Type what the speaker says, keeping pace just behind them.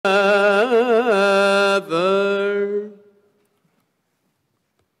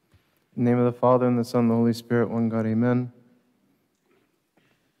In the name of the Father, and the Son, and the Holy Spirit, one God, amen.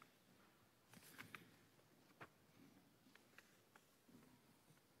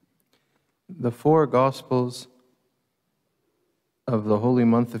 The four Gospels of the holy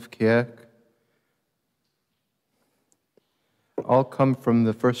month of Kiek all come from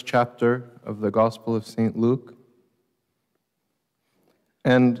the first chapter of the Gospel of St. Luke.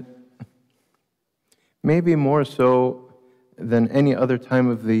 And maybe more so than any other time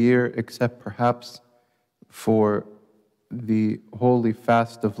of the year, except perhaps for the holy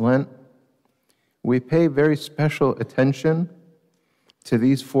fast of Lent, we pay very special attention to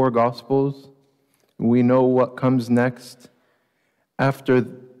these four Gospels. We know what comes next after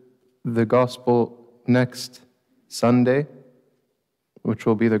the Gospel next Sunday, which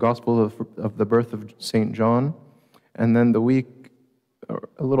will be the Gospel of the birth of St. John. And then the week, or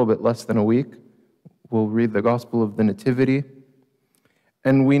a little bit less than a week, we'll read the Gospel of the Nativity.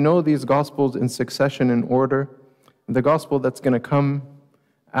 And we know these Gospels in succession in order. The Gospel that's going to come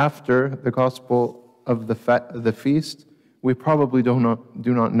after the Gospel of the feast, we probably do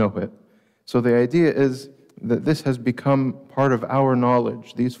not know it. So the idea is that this has become part of our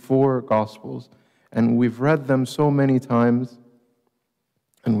knowledge, these four Gospels. And we've read them so many times,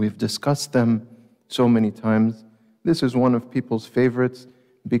 and we've discussed them so many times. This is one of people's favorites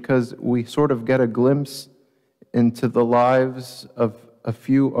because we sort of get a glimpse into the lives of a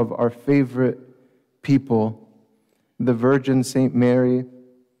few of our favorite people. The Virgin St. Mary,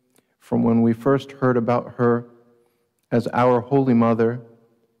 from when we first heard about her as our Holy Mother,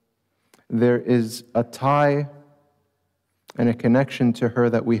 there is a tie and a connection to her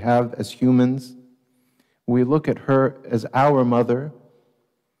that we have as humans. We look at her as our mother,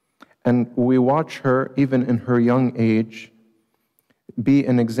 and we watch her, even in her young age, be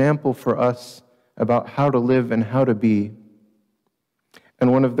an example for us about how to live and how to be.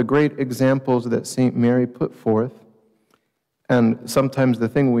 And one of the great examples that St. Mary put forth, and sometimes the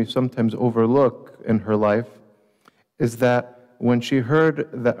thing we sometimes overlook in her life, is that when she heard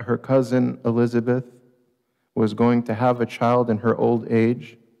that her cousin Elizabeth was going to have a child in her old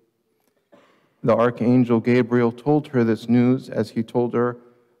age, the Archangel Gabriel told her this news, as he told her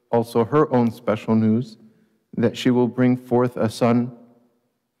also her own special news, that she will bring forth a son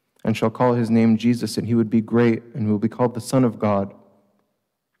and shall call his name Jesus, and he would be great and will be called the Son of God.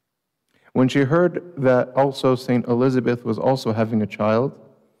 When she heard that also St. Elizabeth was also having a child,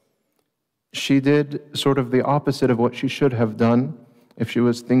 she did sort of the opposite of what she should have done if she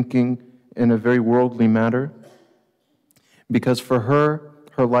was thinking in a very worldly matter, because for her,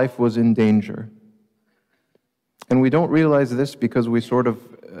 her life was in danger. And we don't realize this because we sort of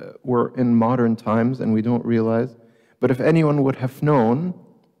were in modern times and we don't realize. But if anyone would have known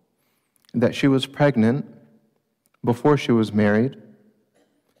that she was pregnant before she was married,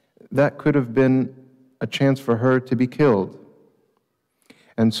 that could have been a chance for her to be killed.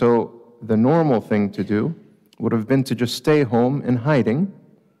 And so the normal thing to do would have been to just stay home in hiding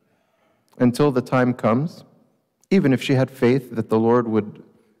until the time comes, even if she had faith that the Lord would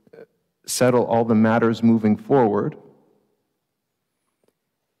settle all the matters moving forward.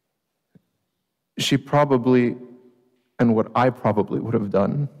 She probably, and what I probably would have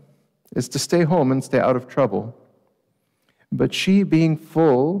done, is to stay home and stay out of trouble. But she, being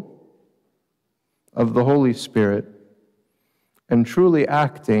full of the Holy Spirit and truly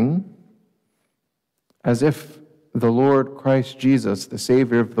acting as if the Lord Christ Jesus, the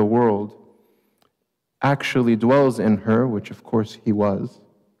Savior of the world, actually dwells in her, which of course he was,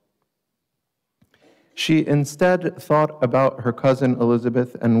 she instead thought about her cousin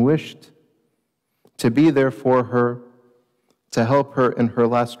Elizabeth and wished to be there for her, to help her in her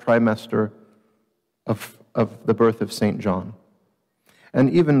last trimester of the birth of St. John. And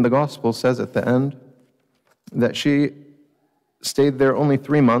even the Gospel says at the end that she stayed there only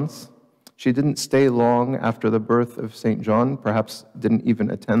 3 months. She didn't stay long after the birth of St. John, perhaps didn't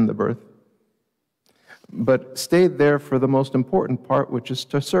even attend the birth, but stayed there for the most important part, which is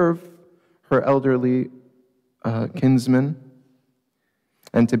to serve her elderly kinsman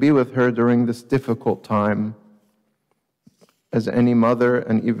and to be with her during this difficult time. As any mother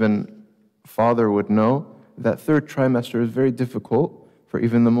and even father would know, that third trimester is very difficult for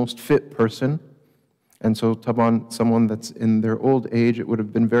even the most fit person. And so Taban, someone that's in their old age, it would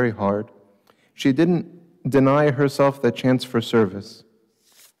have been very hard. She didn't deny herself the chance for service.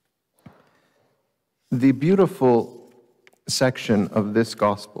 The beautiful section of this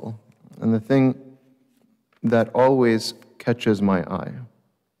gospel, and the thing that always catches my eye,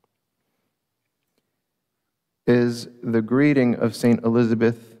 is the greeting of St.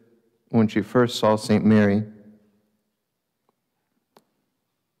 Elizabeth when she first saw St. Mary.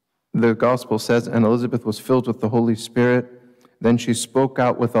 The gospel says, and Elizabeth was filled with the Holy Spirit. Then she spoke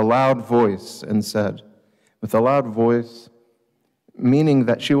out with a loud voice and said, with a loud voice, meaning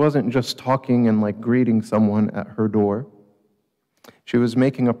that she wasn't just talking and like greeting someone at her door. She was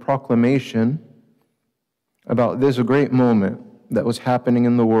making a proclamation about this great moment that was happening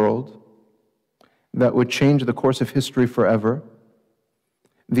in the world that would change the course of history forever.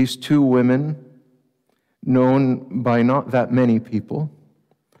 These two women, known by not that many people,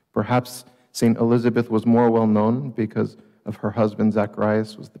 perhaps St. Elizabeth was more well known because of her husband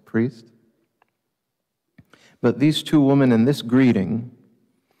Zacharias was the priest. But these two women in this greeting,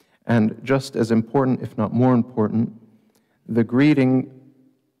 and just as important, if not more important, the greeting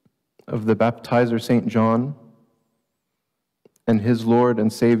of the baptizer St. John and his Lord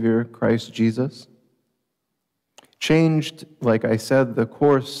and Savior Christ Jesus, changed, like I said, the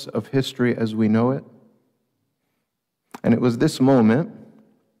course of history as we know it. And it was this moment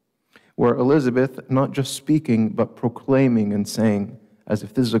where Elizabeth, not just speaking, but proclaiming and saying, as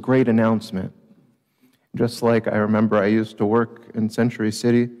if this is a great announcement. Just like I remember I used to work in Century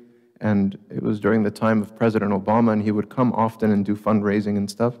City, and it was during the time of President Obama, and he would come often and do fundraising and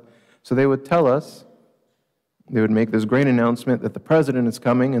stuff. So they would tell us, they would make this great announcement that the president is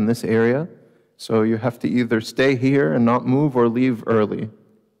coming in this area, so you have to either stay here and not move or leave early.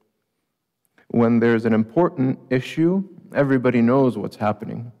 When there's an important issue, everybody knows what's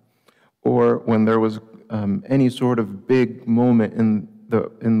happening. Or when there was any sort of big moment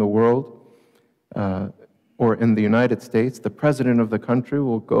in the world, or in the United States, the president of the country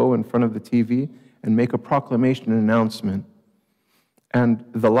will go in front of the TV and make a proclamation, an announcement. And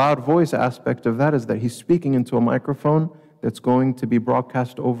the loud voice aspect of that is that he's speaking into a microphone that's going to be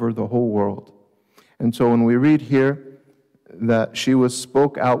broadcast over the whole world. And so when we read here that she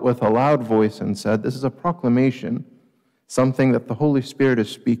spoke out with a loud voice and said, this is a proclamation, something that the Holy Spirit is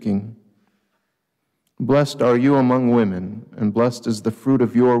speaking. Blessed are you among women, and blessed is the fruit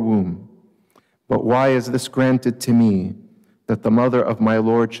of your womb. But why is this granted to me, that the mother of my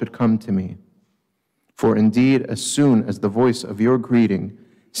Lord should come to me? For indeed, as soon as the voice of your greeting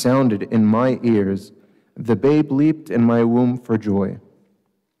sounded in my ears, the babe leaped in my womb for joy.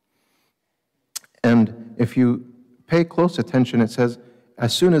 And if you pay close attention, it says,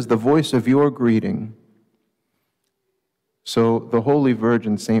 as soon as the voice of your greeting. So the Holy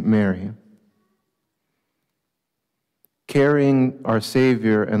Virgin, Saint Mary, carrying our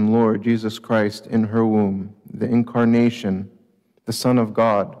Savior and Lord Jesus Christ in her womb, the incarnation, the Son of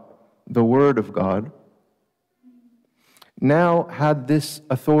God, the Word of God, now had this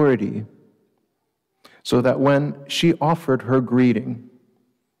authority so that when she offered her greeting,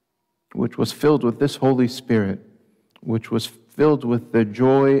 which was filled with this Holy Spirit, which was filled with the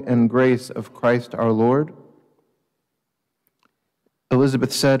joy and grace of Christ our Lord,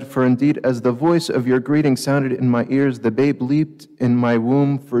 Elizabeth said, for indeed, as the voice of your greeting sounded in my ears, the babe leaped in my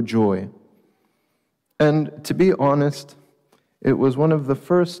womb for joy. And to be honest, it was one of the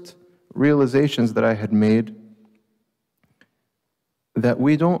first realizations that I had made that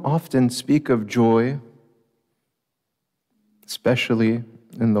we don't often speak of joy, especially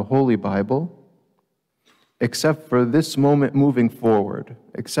in the Holy Bible, except for this moment moving forward,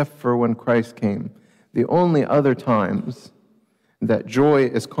 except for when Christ came. The only other times that joy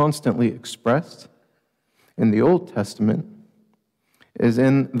is constantly expressed in the Old Testament is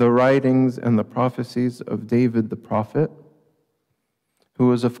in the writings and the prophecies of David the prophet, who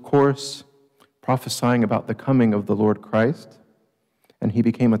was, of course, prophesying about the coming of the Lord Christ, and he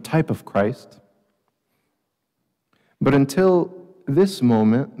became a type of Christ. But until this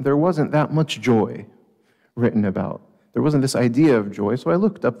moment, there wasn't that much joy written about. There wasn't this idea of joy, so I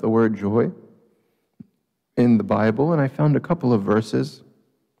looked up the word joy in the Bible, and I found a couple of verses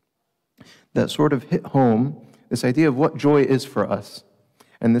that sort of hit home this idea of what joy is for us,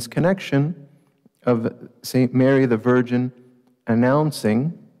 and this connection of St. Mary the Virgin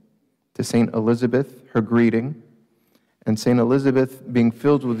announcing to St. Elizabeth her greeting, and St. Elizabeth being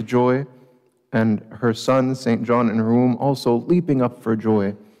filled with joy, and her son, St. John, in her womb, also leaping up for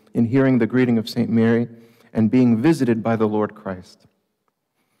joy in hearing the greeting of St. Mary and being visited by the Lord Christ.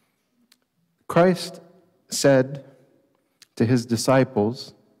 Christ said to his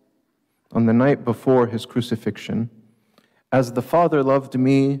disciples on the night before his crucifixion, as the Father loved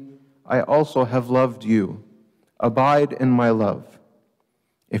me, I also have loved you. Abide in my love.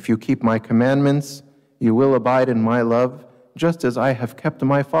 If you keep my commandments, you will abide in my love, just as I have kept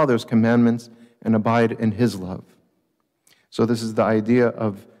my Father's commandments and abide in his love. So this is the idea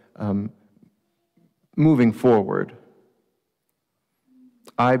of moving forward.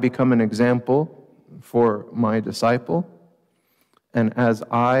 I become an example for my disciple, and as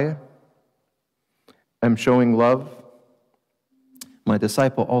I am showing love, my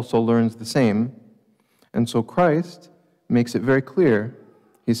disciple also learns the same. And so Christ makes it very clear.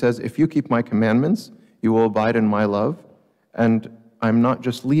 He says, if you keep my commandments, you will abide in my love. And I'm not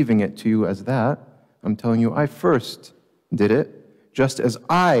just leaving it to you as that. I'm telling you, I first did it, just as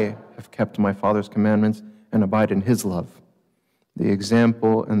I have kept my Father's commandments and abide in his love. The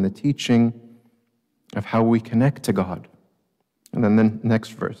example and the teaching of how we connect to God. And then the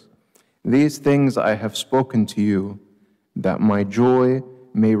next verse. These things I have spoken to you, that my joy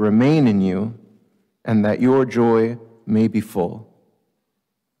may remain in you, and that your joy may be full.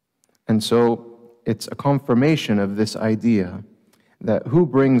 And so it's a confirmation of this idea that who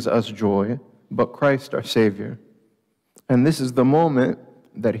brings us joy but Christ our Savior. And this is the moment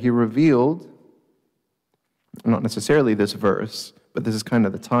that he revealed, not necessarily this verse, but this is kind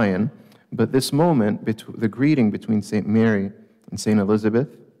of the tie-in, but this moment, the greeting between St. Mary and St. Elizabeth,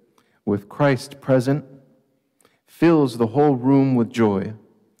 with Christ present, fills the whole room with joy,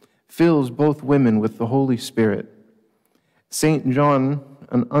 fills both women with the Holy Spirit. St. John,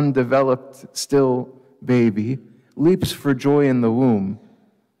 an undeveloped, still baby, leaps for joy in the womb.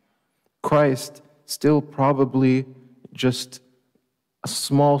 Christ, still probably just a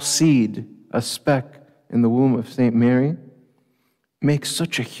small seed, a speck in the womb of St. Mary, makes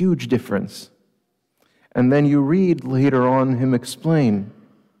such a huge difference. And then you read later on him explain,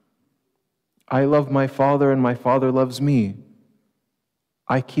 I love my Father and my Father loves me.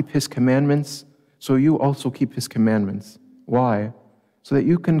 I keep his commandments, so you also keep his commandments. Why? So that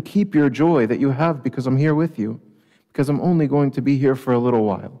you can keep your joy that you have because I'm here with you, because I'm only going to be here for a little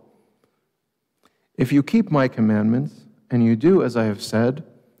while. If you keep my commandments and you do as I have said,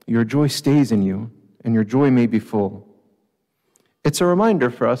 your joy stays in you and your joy may be full. It's a reminder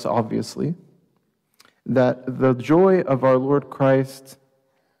for us, obviously, that the joy of our Lord Christ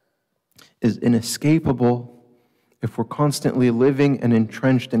is inescapable if we're constantly living and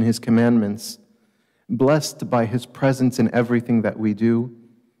entrenched in his commandments, blessed by his presence in everything that we do,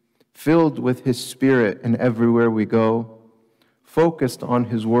 filled with his Spirit in everywhere we go, focused on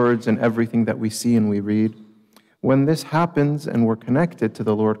his words in everything that we see and we read. When this happens and we're connected to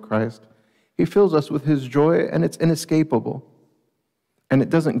the Lord Christ, he fills us with his joy, and it's inescapable. And it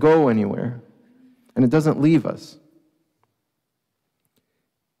doesn't go anywhere, and it doesn't leave us.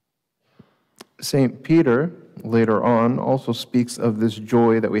 St. Peter, later on, also speaks of this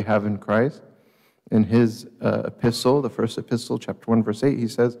joy that we have in Christ. In his epistle, the first epistle, chapter 1, verse 8, he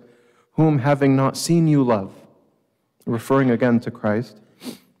says, whom having not seen you love, referring again to Christ,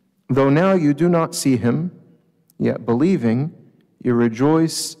 though now you do not see him, yet believing, you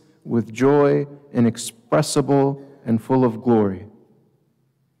rejoice with joy inexpressible and full of glory.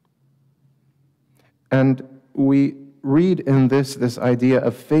 And we read in this idea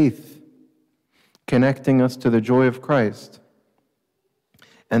of faith connecting us to the joy of Christ.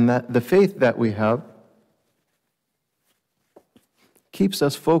 And that the faith that we have keeps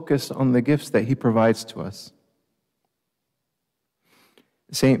us focused on the gifts that he provides to us.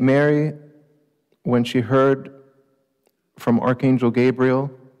 St. Mary, when she heard from Archangel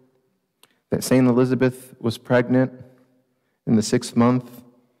Gabriel that St. Elizabeth was pregnant in the 6th month,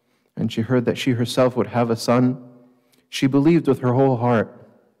 and she heard that she herself would have a son, she believed with her whole heart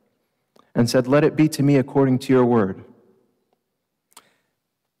and said, let it be to me according to your word.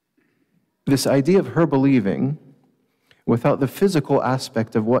 This idea of her believing without the physical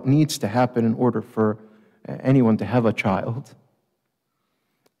aspect of what needs to happen in order for anyone to have a child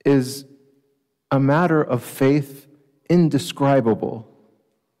is a matter of faith indescribable.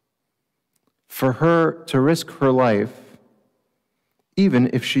 For her to risk her life, even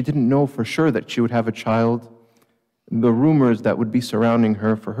if she didn't know for sure that she would have a child, the rumors that would be surrounding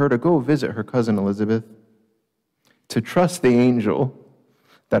her, for her to go visit her cousin Elizabeth, to trust the angel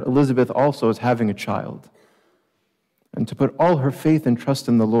that Elizabeth also is having a child, and to put all her faith and trust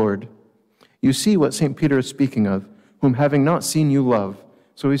in the Lord. You see what St. Peter is speaking of, whom having not seen you love.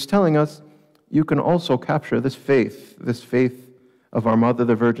 So he's telling us, you can also capture this faith of our Mother,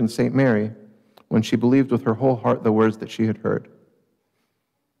 the Virgin St. Mary, when she believed with her whole heart the words that she had heard.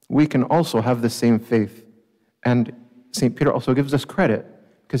 We can also have the same faith. And St. Peter also gives us credit,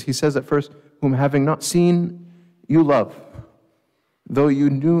 because he says at first, whom having not seen, you love. Though you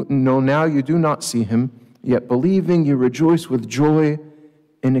know now you do not see him, yet believing you rejoice with joy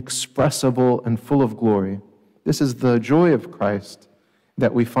inexpressible and full of glory. This is the joy of Christ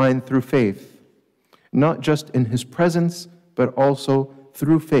that we find through faith, not just in his presence, but also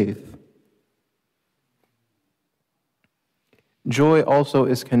through faith. Joy also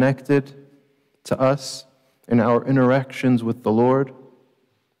is connected to us in our interactions with the Lord.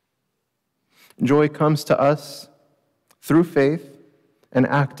 Joy comes to us through faith and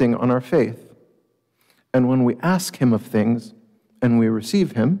acting on our faith. And when we ask him of things and we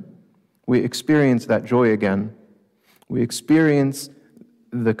receive him, we experience that joy again. We experience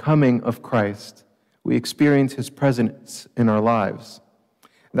the coming of Christ. We experience his presence in our lives.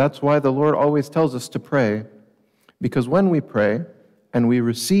 That's why the Lord always tells us to pray, because when we pray and we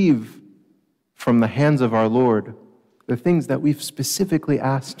receive from the hands of our Lord the things that we've specifically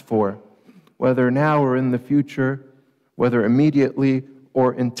asked for, whether now or in the future, whether immediately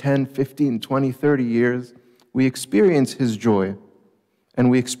or in 10, 15, 20, 30 years, we experience his joy and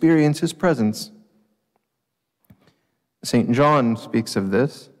we experience his presence. St. John speaks of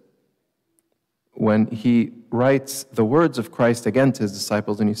this when he writes the words of Christ again to his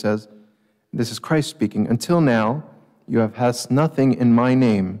disciples, and he says, this is Christ speaking, "Until now you have asked nothing in my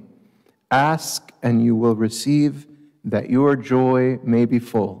name. Ask and you will receive, that your joy may be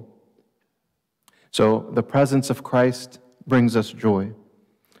full." So the presence of Christ brings us joy.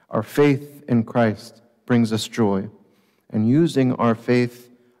 Our faith in Christ brings us joy. And using our faith,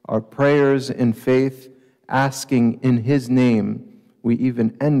 our prayers in faith, asking in his name, we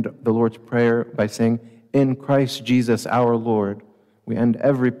even end the Lord's Prayer by saying, "In Christ Jesus our Lord." We end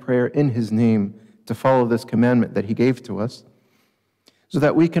every prayer in his name to follow this commandment that he gave to us, so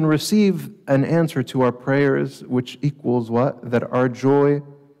that we can receive an answer to our prayers, which equals what? That our joy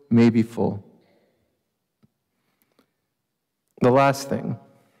may be full. The last thing,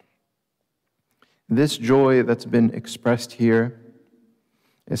 this joy that's been expressed here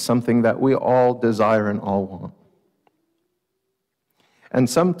is something that we all desire and all want. And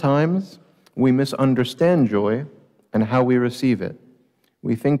sometimes we misunderstand joy and how we receive it.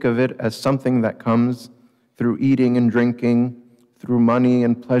 We think of it as something that comes through eating and drinking, through money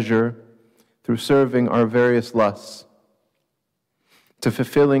and pleasure, through serving our various lusts, to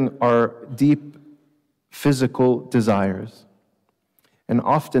fulfilling our deep physical desires. And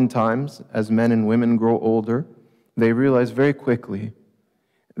oftentimes, as men and women grow older, they realize very quickly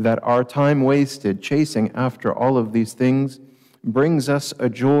that our time wasted chasing after all of these things brings us a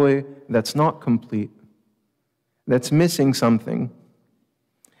joy that's not complete, that's missing something,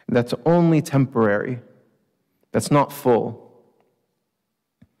 that's only temporary, that's not full.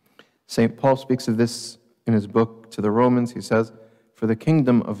 St. Paul speaks of this in his book to the Romans. He says, "For the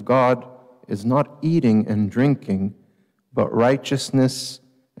kingdom of God is not eating and drinking, but righteousness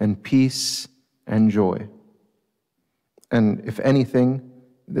and peace and joy." And if anything,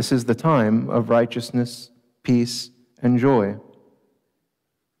 this is the time of righteousness, peace, and joy.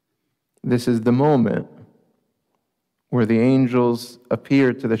 This is the moment where the angels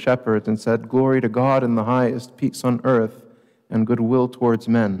appeared to the shepherds and said, "Glory to God in the highest, peace on earth, and goodwill towards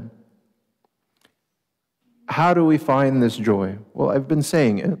men." How do we find this joy? Well, I've been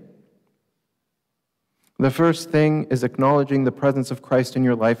saying it. The first thing is acknowledging the presence of Christ in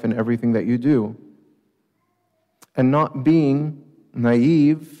your life in everything that you do, and not being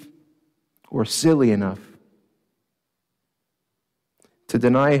naive or silly enough to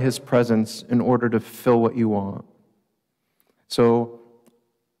deny his presence in order to fulfill what you want. So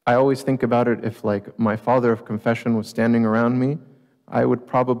I always think about it, if like my father of confession was standing around me, I would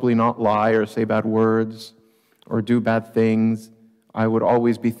probably not lie or say bad words or do bad things. I would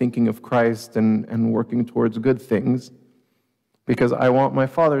always be thinking of Christ and working towards good things, because I want my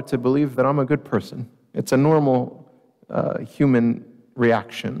father to believe that I'm a good person. It's a normal human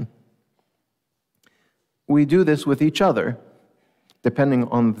reaction. We do this with each other. Depending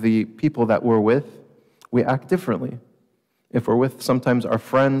on the people that we're with, we act differently. If we're with sometimes our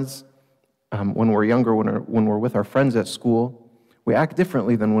friends, when we're younger, when we're with our friends at school, we act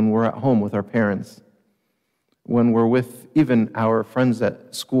differently than when we're at home with our parents. When we're with even our friends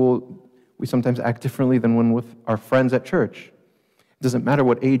at school, we sometimes act differently than when with our friends at church. It doesn't matter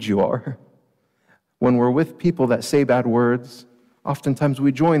what age you are. When we're with people that say bad words, oftentimes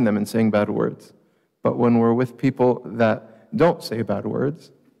we join them in saying bad words. But when we're with people that don't say bad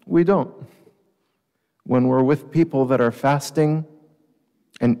words, we don't. When we're with people that are fasting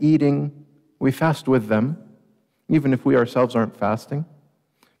and eating, we fast with them, even if we ourselves aren't fasting.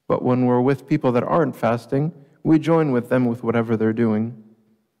 But when we're with people that aren't fasting, we join with them with whatever they're doing.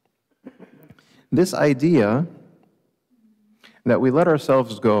 This idea that we let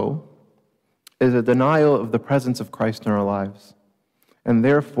ourselves go is a denial of the presence of Christ in our lives. And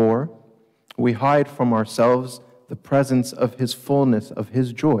therefore, we hide from ourselves the presence of his fullness, of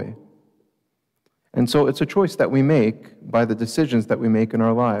his joy. And so it's a choice that we make by the decisions that we make in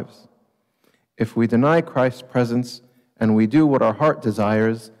our lives. If we deny Christ's presence and we do what our heart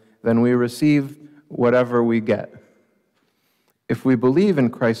desires, then we receive whatever we get. If we believe in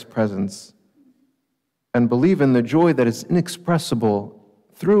Christ's presence and believe in the joy that is inexpressible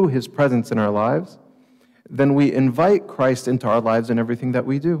through his presence in our lives, then we invite Christ into our lives in everything that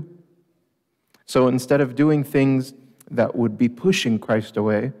we do. So instead of doing things that would be pushing Christ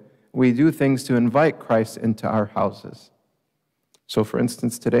away, we do things to invite Christ into our houses. So for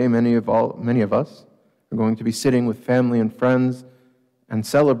instance, today many of us are going to be sitting with family and friends and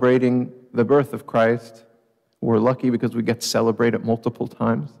celebrating the birth of Christ. We're lucky because we get to celebrate it multiple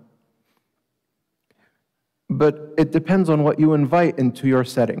times. But it depends on what you invite into your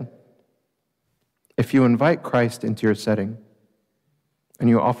setting. If you invite Christ into your setting, and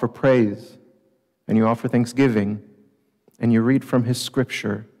you offer praise, and you offer thanksgiving, and you read from his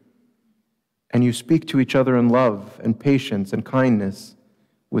scripture, and you speak to each other in love and patience and kindness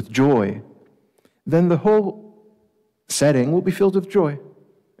with joy, then the whole setting will be filled with joy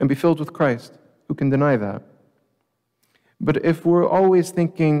and be filled with Christ. Who can deny that? But if we're always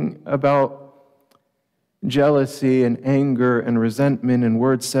thinking about jealousy and anger and resentment and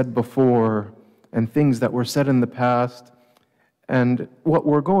words said before and things that were said in the past, and what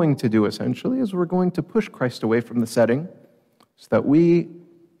we're going to do essentially is we're going to push Christ away from the setting so that we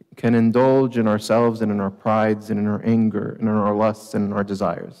can indulge in ourselves and in our prides and in our anger and in our lusts and in our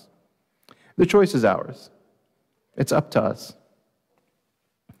desires. The choice is ours. It's up to us.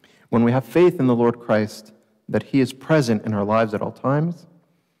 When we have faith in the Lord Christ, that he is present in our lives at all times,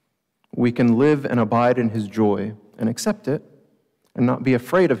 we can live and abide in his joy and accept it and not be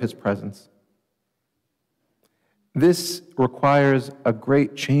afraid of his presence. This requires a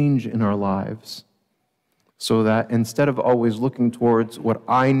great change in our lives so that instead of always looking towards what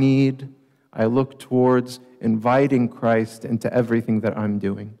I need, I look towards inviting Christ into everything that I'm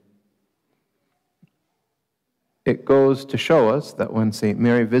doing. It goes to show us that when St.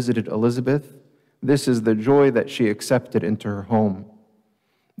 Mary visited Elizabeth, this is the joy that she accepted into her home.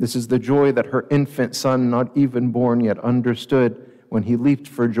 This is the joy that her infant son, not even born yet, understood when he leaped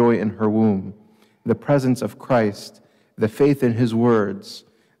for joy in her womb. The presence of Christ, the faith in his words,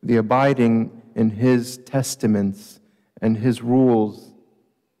 the abiding in his testaments and his rules,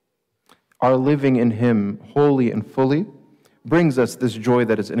 our living in him wholly and fully, brings us this joy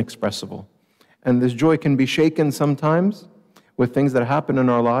that is inexpressible. And this joy can be shaken sometimes with things that happen in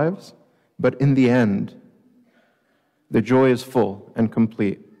our lives, but in the end, the joy is full and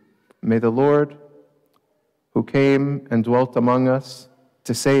complete. May the Lord, who came and dwelt among us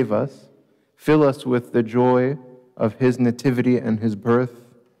to save us, fill us with the joy of his nativity and his birth.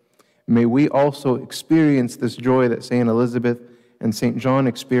 May we also experience this joy that St. Elizabeth and St. John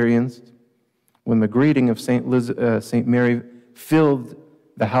experienced when the greeting of St. Mary filled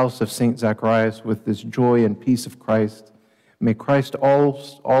the house of St. Zacharias with this joy and peace of Christ. May Christ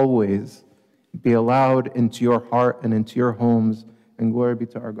always be allowed into your heart and into your homes, and glory be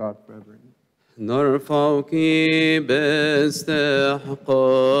to our God forever. نرفعك باستحقاق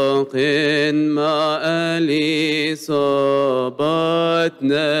مع الإصابات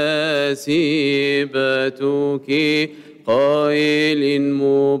نسيبتك قائل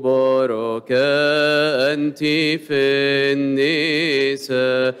مباركة أنت في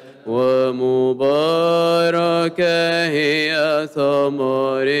النساء ومباركة هي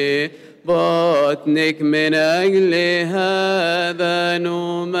ثمر بطنك من أجل هذا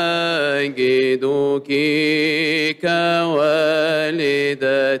نمجدك كوالدة